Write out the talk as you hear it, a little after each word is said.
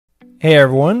Hey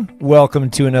everyone, welcome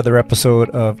to another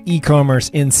episode of E-Commerce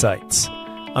Insights.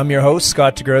 I'm your host,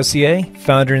 Scott DeGrossier,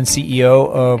 founder and CEO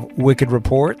of Wicked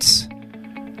Reports,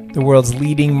 the world's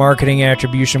leading marketing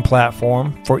attribution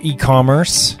platform for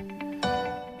e-commerce,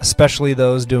 especially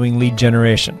those doing lead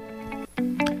generation.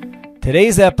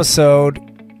 Today's episode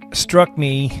struck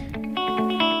me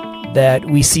that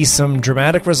we see some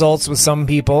dramatic results with some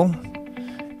people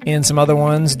and some other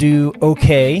ones do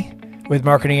okay with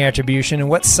marketing attribution, and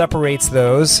what separates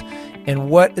those and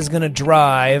what is going to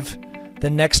drive the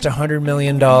next $100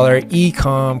 million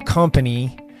e-com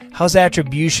company. How's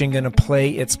attribution going to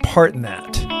play its part in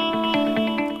that?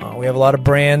 We have a lot of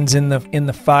brands in the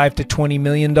 $5 to $20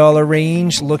 million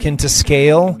range looking to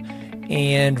scale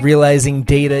and realizing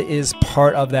data is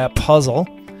part of that puzzle.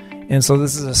 And so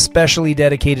this is especially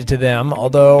dedicated to them,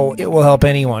 although it will help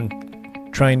anyone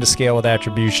trying to scale with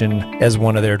attribution as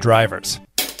one of their drivers.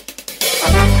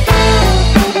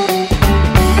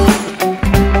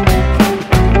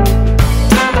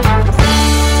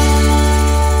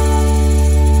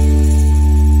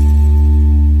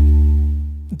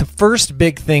 The first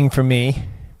big thing for me,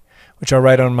 which I'll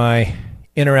write on my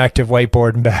interactive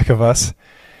whiteboard in back of us,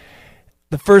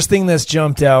 the first thing that's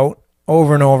jumped out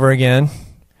over and over again,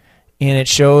 and it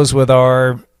shows with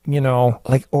our,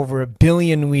 like over $1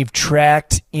 billion we've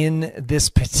tracked in this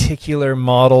particular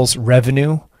model's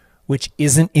revenue, which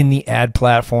isn't in the ad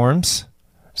platforms.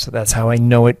 So that's how I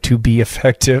know it to be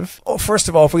effective. Oh, first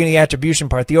of all, if we're getting the attribution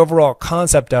part, the overall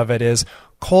concept of it is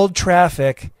cold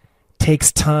traffic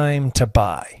takes time to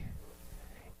buy.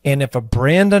 And if a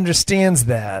brand understands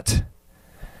that,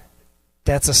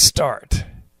 that's a start.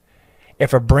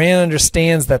 If a brand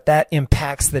understands that that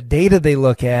impacts the data they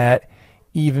look at,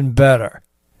 even better.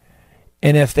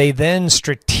 And if they then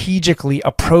strategically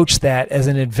approach that as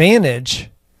an advantage,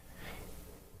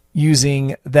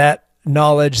 using that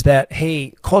knowledge that,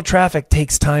 hey, cold traffic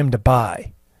takes time to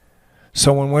buy.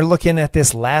 So when we're looking at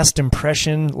this last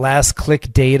impression, last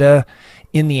click data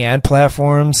in the ad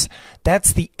platforms,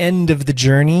 that's the end of the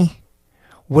journey.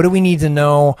 What do we need to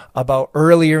know about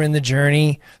earlier in the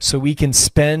journey so we can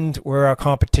spend where our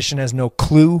competition has no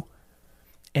clue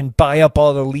and buy up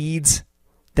all the leads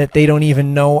that they don't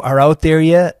even know are out there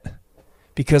yet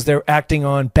because they're acting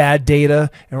on bad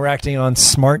data and we're acting on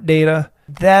smart data?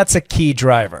 That's a key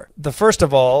driver. The first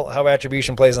of all, how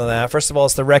attribution plays on that, first of all,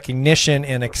 it's the recognition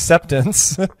and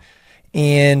acceptance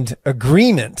and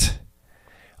agreement.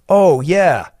 Oh,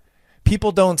 yeah.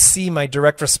 People don't see my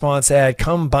direct response ad,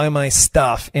 come buy my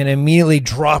stuff, and immediately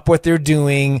drop what they're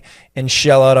doing and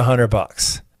shell out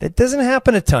 $100. That doesn't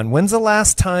happen a ton. When's the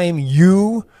last time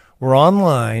you were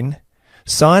online,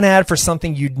 saw an ad for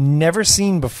something you'd never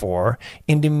seen before,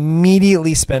 and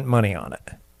immediately spent money on it?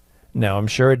 Now, I'm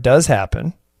sure it does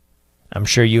happen. I'm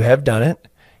sure you have done it.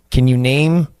 Can you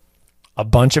name a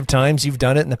bunch of times you've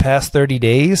done it in the past 30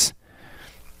 days?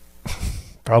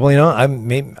 Probably not. I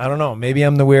don't know. Maybe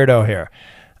I'm the weirdo here.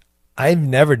 I've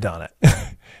never done it.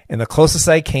 And the closest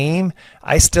I came,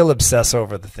 I still obsess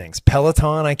over the things.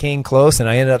 Peloton, I came close, and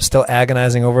I ended up still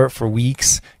agonizing over it for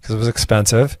weeks because it was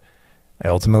expensive. I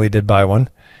ultimately did buy one.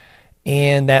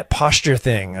 And that posture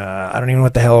thing, I don't even know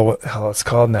what the hell it's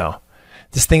called now.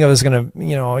 This thing I was going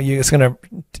to, it's going to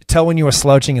tell when you were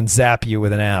slouching and zap you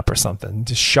with an app or something,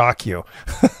 just shock you.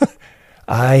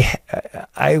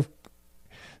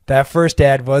 That first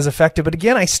ad was effective, but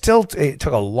again, it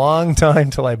took a long time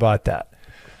till I bought that.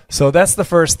 So that's the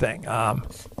first thing.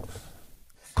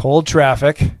 Cold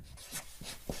traffic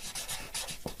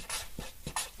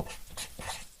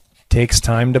takes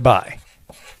time to buy.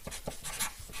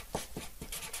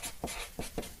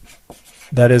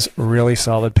 That is really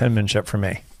solid penmanship for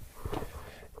me.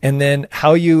 And then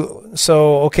so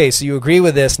you agree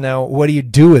with this. Now, what do you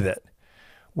do with it?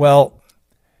 Well,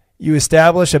 you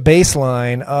establish a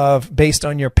baseline based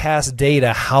on your past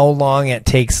data, how long it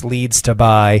takes leads to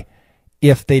buy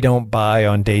if they don't buy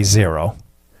on day zero.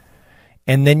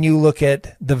 And then you look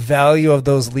at the value of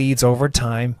those leads over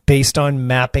time based on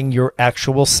mapping your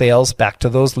actual sales back to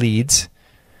those leads.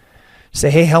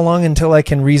 Say, hey, how long until I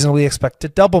can reasonably expect to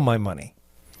double my money?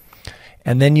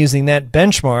 And then using that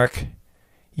benchmark,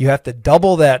 you have to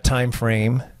double that time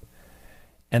frame.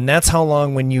 And that's how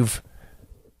long, when you've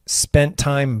spent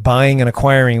time buying and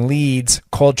acquiring leads,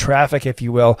 cold traffic, if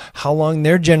you will, how long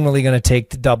they're generally going to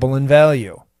take to double in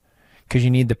value. Because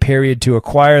you need the period to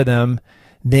acquire them,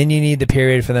 then you need the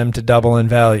period for them to double in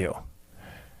value.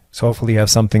 So hopefully you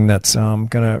have something that's going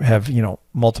to have,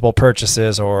 multiple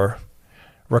purchases or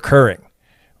recurring,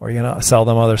 or you're going to sell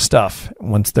them other stuff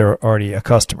once they're already a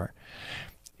customer.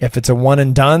 If it's a one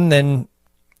and done, then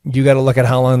you got to look at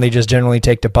how long they just generally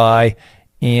take to buy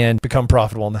and become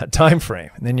profitable in that time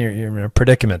frame. And then you're in a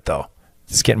predicament, though.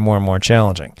 It's getting more and more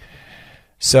challenging.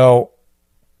 So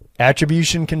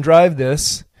attribution can drive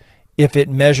this if it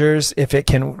measures, if it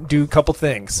can do a couple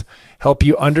things. Help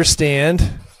you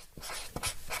understand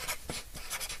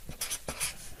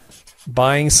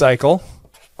buying cycle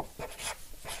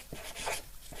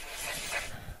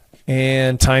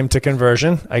and time to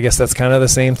conversion. I guess that's kind of the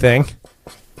same thing.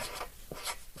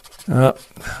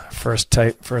 First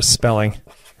spelling.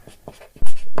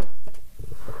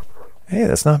 Hey,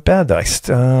 that's not bad, though.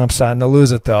 I'm starting to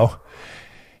lose it, though.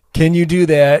 Can you do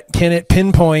that? Can it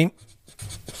pinpoint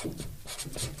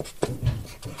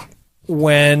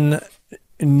when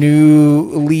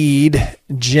new lead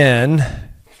gen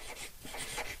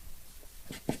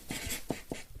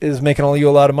is making you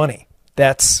a lot of money?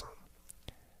 That's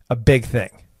a big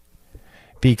thing.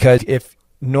 Because if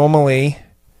normally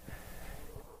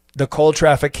the cold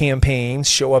traffic campaigns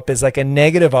show up as like a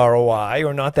negative ROI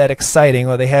or not that exciting,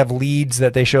 or they have leads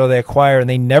that they show they acquire and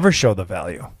they never show the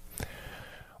value.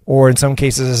 Or in some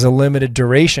cases, there's a limited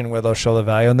duration where they'll show the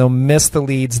value and they'll miss the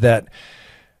leads that,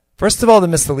 first of all, they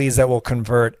miss the leads that will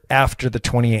convert after the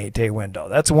 28-day window.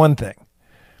 That's one thing.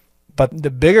 But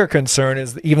the bigger concern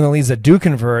is even the leads that do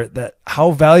convert, that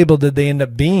how valuable did they end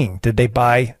up being? Did they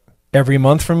buy every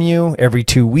month from you, every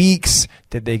 2 weeks?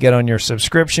 Did they get on your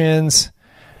subscriptions?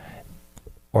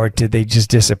 Or did they just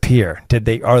disappear?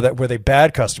 Were they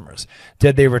bad customers?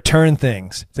 Did they return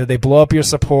things? Did they blow up your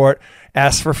support,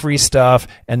 ask for free stuff,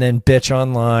 and then bitch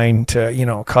online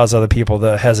to, cause other people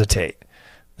to hesitate?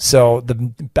 So the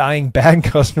buying bad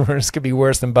customers could be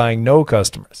worse than buying no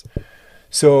customers.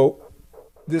 So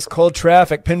this cold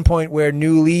traffic pinpoint where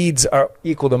new leads are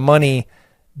equal to money,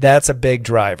 that's a big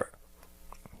driver.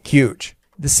 Huge.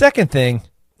 The second thing,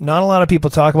 not a lot of people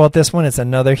talk about this one. It's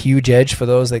another huge edge for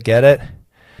those that get it.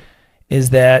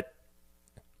 Is that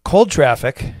cold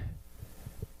traffic,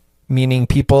 meaning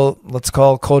people, let's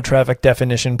call cold traffic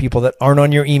definition people that aren't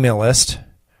on your email list,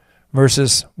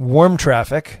 versus warm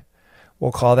traffic,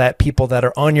 we'll call that people that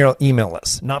are on your email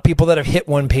list, not people that have hit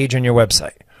one page on your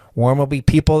website. Warm will be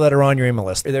people that are on your email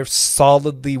list. They're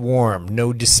solidly warm,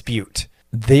 no dispute.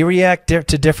 They react to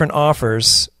different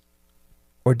offers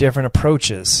or different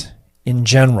approaches in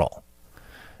general.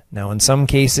 Now, in some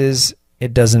cases,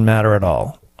 it doesn't matter at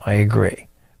all. I agree.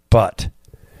 But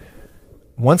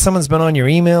once someone's been on your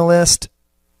email list,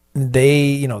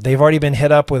 they've already been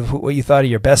hit up with what you thought of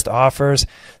your best offers.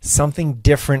 Something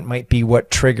different might be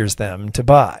what triggers them to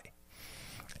buy.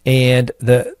 And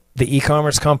the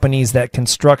e-commerce companies that can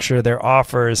structure their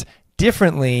offers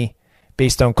differently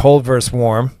based on cold versus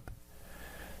warm,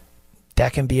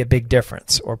 that can be a big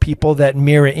difference. Or people that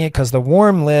mirror in, because the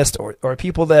warm list or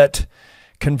people that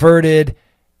converted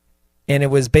and it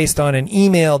was based on an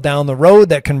email down the road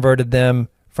that converted them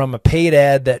from a paid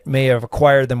ad that may have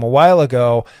acquired them a while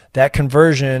ago, that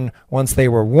conversion, once they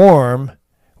were warm,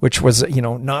 which was,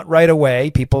 not right away.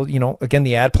 People, again,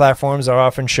 the ad platforms are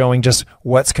often showing just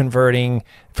what's converting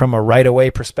from a right away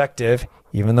perspective,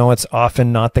 even though it's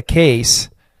often not the case.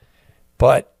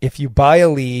 But if you buy a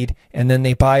lead and then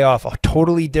they buy off a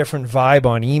totally different vibe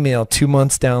on email 2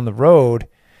 months down the road,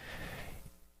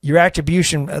 your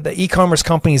attribution, the e-commerce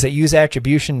companies that use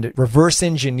attribution to reverse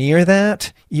engineer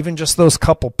that, even just those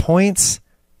couple points,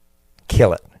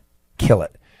 kill it.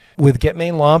 With Get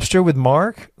Maine Lobster, with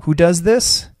Mark, who does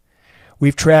this,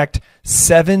 we've tracked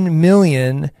 7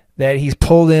 million that he's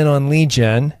pulled in on lead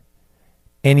gen,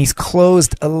 and he's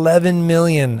closed 11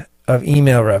 million of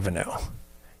email revenue.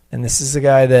 And this is a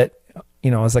guy that,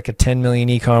 is like a 10 million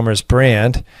e-commerce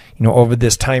brand. Over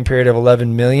this time period of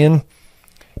 11 million,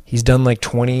 he's done like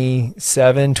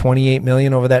 27, 28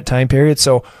 million over that time period.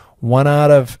 So 1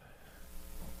 out of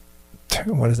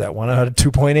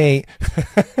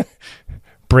 2.8.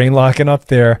 Brain locking up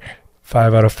there.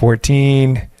 5 out of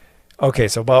 14. Okay,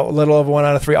 so about a little over 1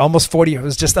 out of 3. Almost 40. It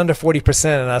was just under 40%.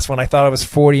 And that's when I thought it was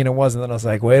 40 and it wasn't. Then I was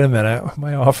like, wait a minute. Am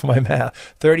I off my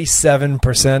math?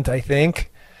 37%, I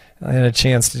think. I had a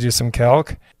chance to do some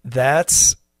calc.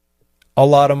 That's a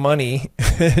lot of money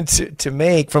to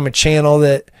make from a channel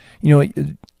that,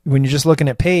 when you're just looking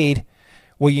at paid,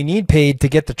 well, you need paid to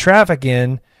get the traffic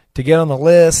in, to get on the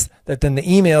list, that then the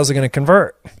emails are going to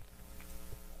convert.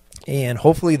 And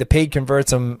hopefully the paid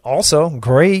converts them also.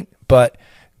 Great. But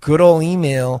good old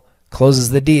email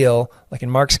closes the deal, like in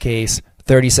Mark's case,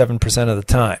 37% of the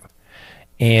time.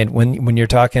 And when you're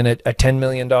talking a $10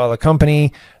 million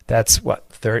company, that's what,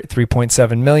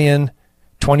 3.7 million,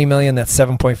 20 million, that's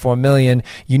 7.4 million.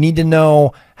 You need to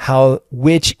know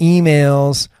which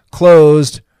emails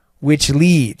closed which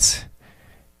leads,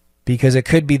 because it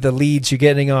could be the leads you're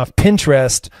getting off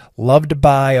Pinterest love to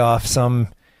buy off some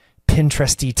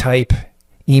Pinteresty type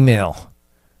email,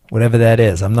 whatever that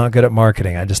is. I'm not good at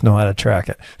marketing. I just know how to track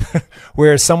it.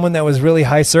 Whereas someone that was really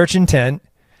high search intent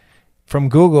from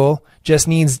Google just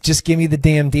give me the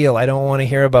damn deal. I don't want to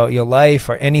hear about your life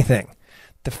or anything.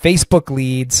 The Facebook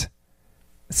leads,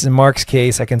 this is in Mark's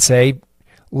case, I can say,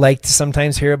 like to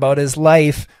sometimes hear about his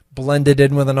life blended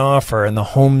in with an offer and the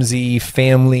homesy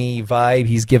family vibe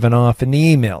he's given off in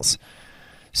the emails.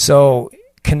 So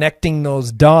connecting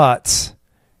those dots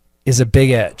is a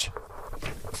big edge.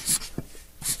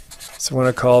 So I'm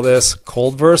going to call this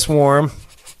cold versus warm.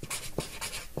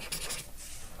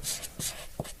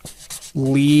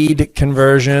 Lead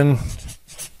conversion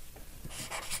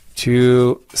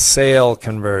to sale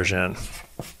conversion.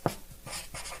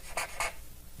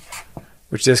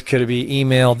 Which this could be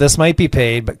email. This might be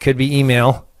paid, but could be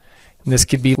email. And this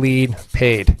could be lead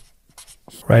paid.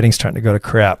 Writing's starting to go to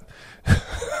crap.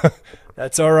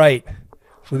 That's all right.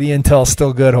 For the intel,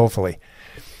 still good, hopefully.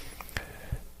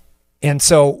 And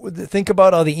so think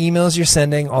about all the emails you're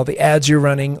sending, all the ads you're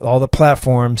running, all the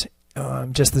platforms.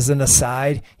 Just as an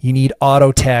aside, you need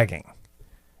auto tagging.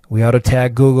 We auto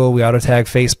tag Google, we auto tag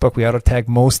Facebook, we auto tag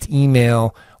most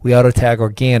email, we auto tag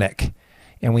organic.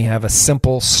 And we have a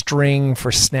simple string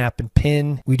for snap and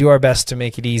pin. We do our best to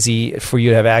make it easy for you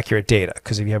to have accurate data.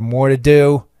 Because if you have more to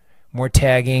do, more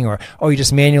tagging, or, you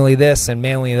just manually this and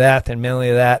manually that and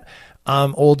manually that.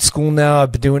 I'm old school now.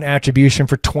 I've been doing attribution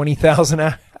for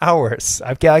 20,000 hours.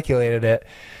 I've calculated it.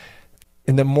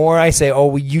 And the more I say,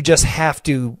 you just have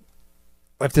to,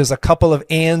 if there's a couple of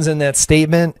ands in that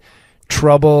statement,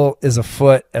 trouble is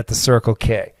afoot at the Circle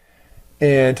K.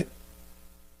 And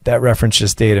that reference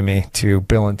just dated me to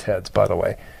Bill and Ted's, by the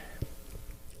way.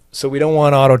 So we don't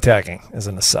want auto tagging as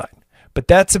an aside. But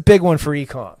that's a big one for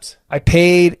e-coms. I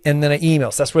paid and then I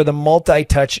emailed. So that's where the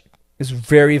multi-touch is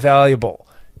very valuable,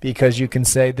 because you can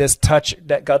say this touch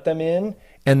that got them in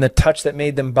and the touch that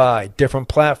made them buy, different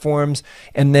platforms,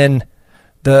 and then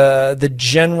the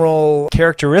general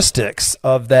characteristics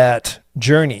of that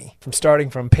journey from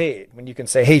starting from paid. When you can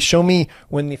say, hey, show me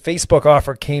when the Facebook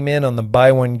offer came in on the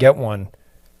buy one, get one,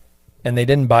 and they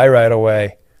didn't buy right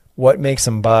away, what makes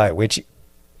them buy?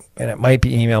 And it might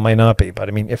be email, might not be, but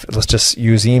I mean, let's just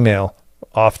use email,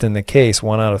 often the case,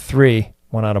 1 out of 3,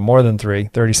 1 out of more than 3,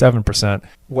 37%,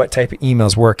 what type of email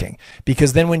is working?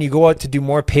 Because then when you go out to do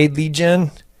more paid lead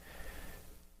gen,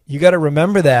 you got to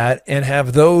remember that and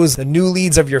have those, the new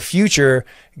leads of your future,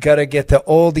 got to get the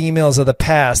old emails of the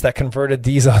past that converted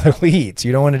these other leads.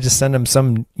 You don't want to just send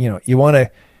them you want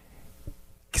to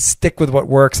stick with what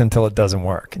works until it doesn't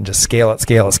work and just scale it.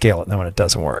 And then when it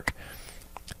doesn't work,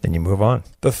 then you move on.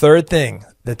 The third thing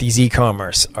that these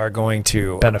e-commerce are going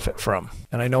to benefit from,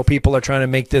 and I know people are trying to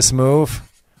make this move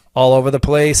all over the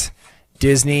place,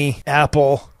 Disney,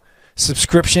 Apple,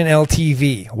 subscription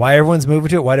LTV. Why everyone's moving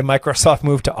to it? Why did Microsoft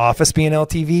move to Office being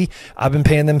LTV? I've been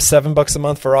paying them $7 a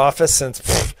month for Office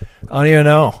since, I don't even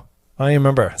know. I don't even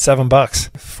remember.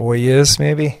 $7. 4 years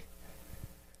maybe.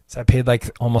 So I paid like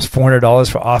almost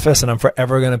 $400 for Office, and I'm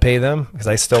forever going to pay them because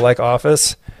I still like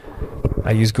Office.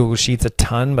 I use Google Sheets a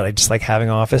ton, but I just like having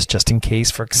Office just in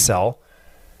case for Excel.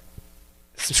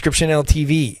 Subscription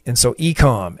LTV. And so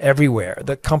e-com everywhere.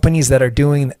 The companies that are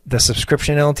doing the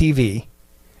subscription LTV,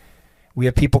 we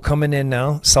have people coming in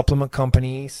now, supplement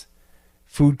companies,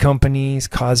 food companies,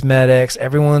 cosmetics.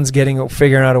 Everyone's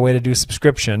figuring out a way to do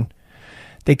subscription.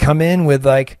 They come in with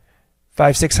like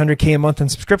 $500-600K a month in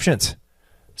subscriptions.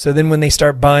 So then when they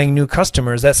start buying new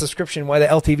customers, that subscription, why the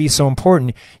LTV is so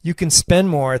important, you can spend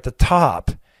more at the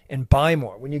top and buy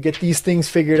more. When you get these things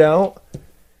figured out,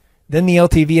 then the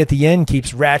LTV at the end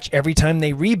keeps ratchet. Every time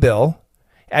they rebill,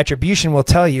 attribution will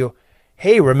tell you,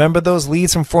 hey, remember those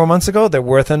leads from 4 months ago? They're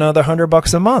worth another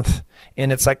 $100 a month.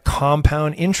 And it's like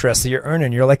compound interest that you're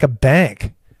earning. You're like a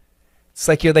bank. It's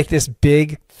like you're like this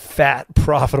big, fat,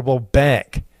 profitable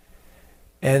bank.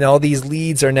 And all these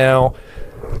leads are now,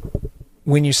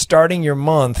 when you're starting your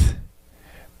month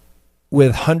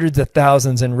with hundreds of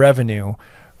thousands in revenue,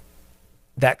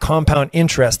 that compound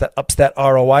interest that ups that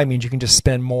ROI means you can just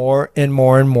spend more and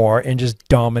more and more and just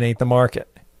dominate the market.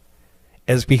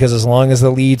 Because as long as the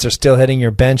leads are still hitting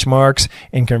your benchmarks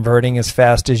and converting as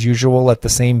fast as usual at the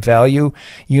same value,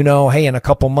 hey, in a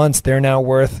couple months, they're now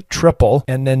worth triple.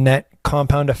 And then that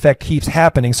compound effect keeps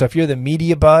happening. So if you're the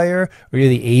media buyer or you're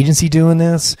the agency doing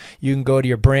this, you can go to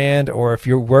your brand, or if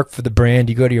you work for the brand,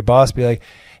 you go to your boss, be like,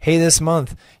 hey, this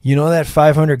month, that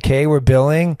 $500K we're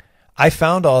billing? I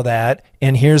found all that,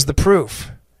 and here's the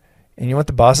proof. And you know what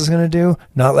the boss is going to do?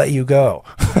 Not let you go.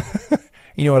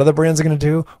 You know what other brands are going to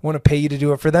do? Want to pay you to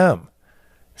do it for them.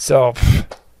 So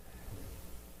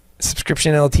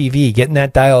subscription LTV, getting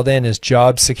that dialed in is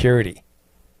job security.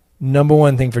 Number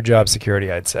one thing for job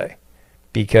security, I'd say,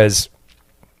 because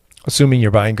assuming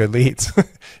you're buying good leads,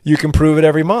 you can prove it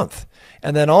every month.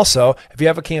 And then also, if you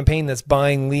have a campaign that's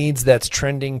buying leads that's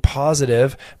trending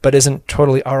positive, but isn't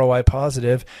totally ROI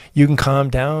positive, you can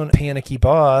calm down a panicky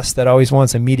boss that always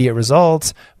wants immediate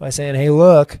results by saying, hey,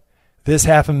 look, this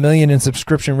 $500,000 in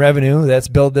subscription revenue that's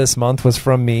billed this month was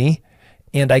from me,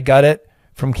 and I got it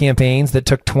from campaigns that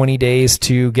took 20 days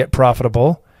to get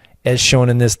profitable, as shown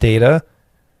in this data.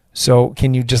 So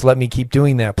can you just let me keep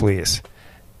doing that, please?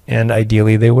 And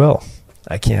ideally they will.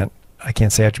 I can't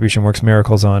say attribution works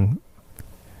miracles on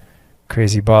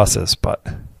crazy bosses, but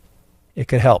it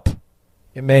could help.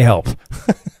 It may help.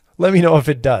 Let me know if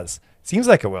it does. Seems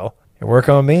like it will. It work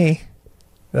on me.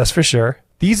 That's for sure.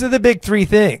 These are the big three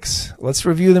things. Let's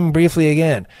review them briefly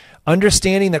again.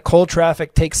 Understanding that cold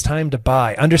traffic takes time to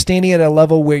buy. Understanding at a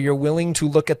level where you're willing to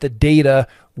look at the data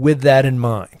with that in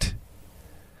mind.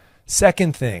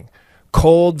 Second thing,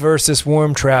 cold versus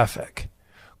warm traffic.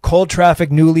 Cold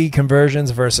traffic, new lead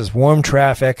conversions versus warm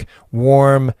traffic,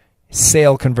 warm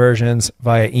sale conversions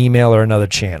via email or another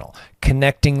channel.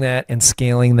 Connecting that and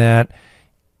scaling that,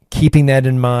 keeping that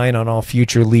in mind on all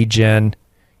future lead gen,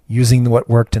 using what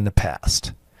worked in the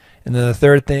past. And then the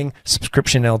third thing,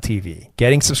 subscription LTV.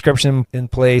 Getting subscription in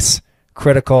place,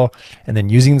 critical, and then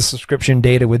using the subscription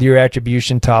data with your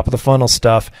attribution, top of the funnel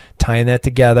stuff, tying that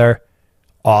together,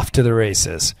 off to the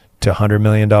races to $100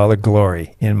 million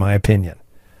glory, in my opinion.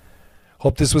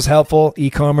 Hope this was helpful.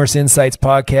 E-Commerce Insights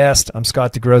Podcast. I'm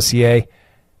Scott DeGrossier.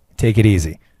 Take it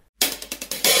easy.